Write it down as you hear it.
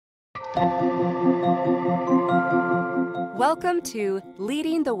Welcome to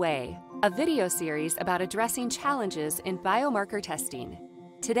Leading the Way, a video series about addressing challenges in biomarker testing.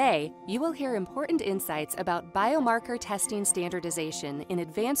 Today, you will hear important insights about biomarker testing standardization in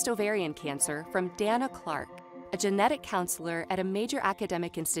advanced ovarian cancer from Dana Clark, a genetic counselor at a major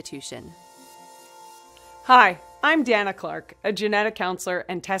academic institution. Hi, I'm Dana Clark, a genetic counselor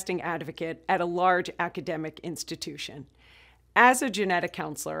and testing advocate at a large academic institution. As a genetic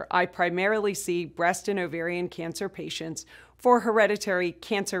counselor, I primarily see breast and ovarian cancer patients for hereditary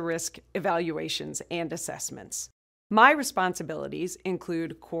cancer risk evaluations and assessments. My responsibilities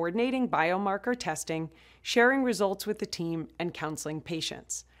include coordinating biomarker testing, sharing results with the team, and counseling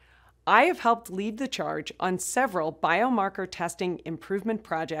patients. I have helped lead the charge on several biomarker testing improvement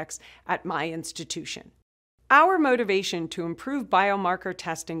projects at my institution. Our motivation to improve biomarker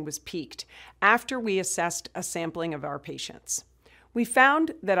testing was piqued after we assessed a sampling of our patients. We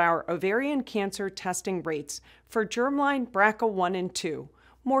found that our ovarian cancer testing rates for germline BRCA1 and 2,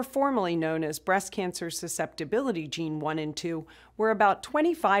 more formally known as breast cancer susceptibility gene 1 and 2, were about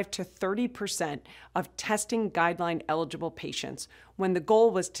 25 to 30% of testing guideline eligible patients when the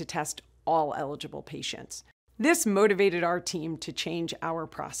goal was to test all eligible patients. This motivated our team to change our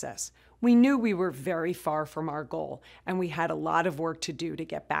process. We knew we were very far from our goal, and we had a lot of work to do to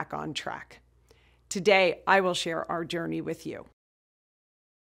get back on track. Today, I will share our journey with you.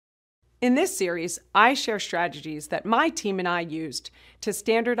 In this series, I share strategies that my team and I used to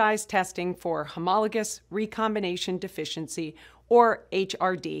standardize testing for homologous recombination deficiency, or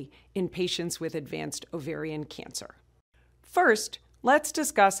HRD, in patients with advanced ovarian cancer. First, let's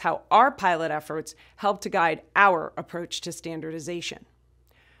discuss how our pilot efforts helped to guide our approach to standardization.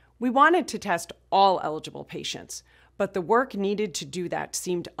 We wanted to test all eligible patients, but the work needed to do that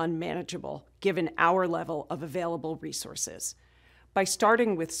seemed unmanageable given our level of available resources. By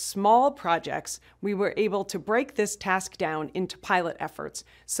starting with small projects, we were able to break this task down into pilot efforts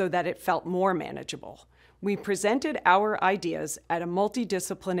so that it felt more manageable. We presented our ideas at a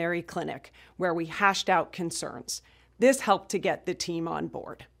multidisciplinary clinic where we hashed out concerns. This helped to get the team on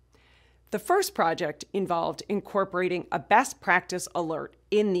board. The first project involved incorporating a best practice alert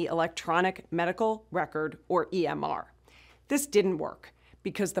in the electronic medical record, or EMR. This didn't work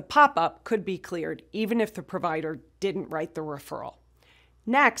because the pop-up could be cleared even if the provider didn't write the referral.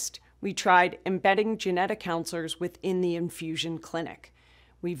 Next, we tried embedding genetic counselors within the infusion clinic.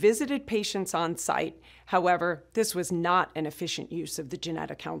 We visited patients on site. However, this was not an efficient use of the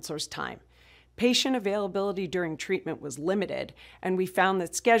genetic counselor's time. Patient availability during treatment was limited, and we found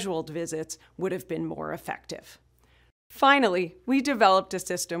that scheduled visits would have been more effective. Finally, we developed a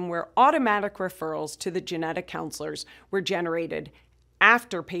system where automatic referrals to the genetic counselors were generated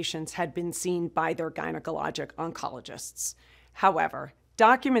after patients had been seen by their gynecologic oncologists. However,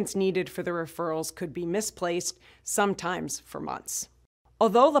 documents needed for the referrals could be misplaced, sometimes for months.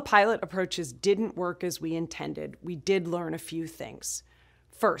 Although the pilot approaches didn't work as we intended, we did learn a few things.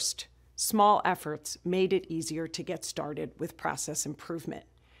 First, small efforts made it easier to get started with process improvement.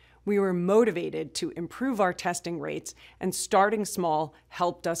 We were motivated to improve our testing rates, and starting small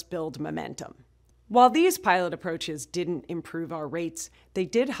helped us build momentum. While these pilot approaches didn't improve our rates, they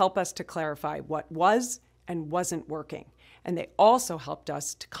did help us to clarify what was and wasn't working, and they also helped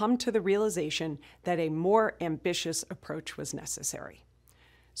us to come to the realization that a more ambitious approach was necessary.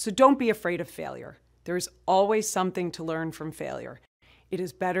 So don't be afraid of failure. There is always something to learn from failure. It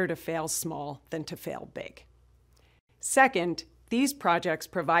is better to fail small than to fail big. Second, these projects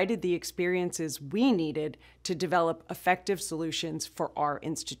provided the experiences we needed to develop effective solutions for our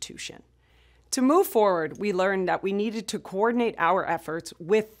institution. To move forward, we learned that we needed to coordinate our efforts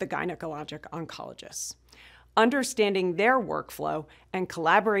with the gynecologic oncologists. Understanding their workflow and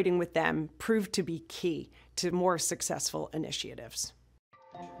collaborating with them proved to be key to more successful initiatives.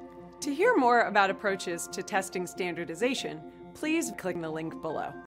 To hear more about approaches to testing standardization, please click the link below.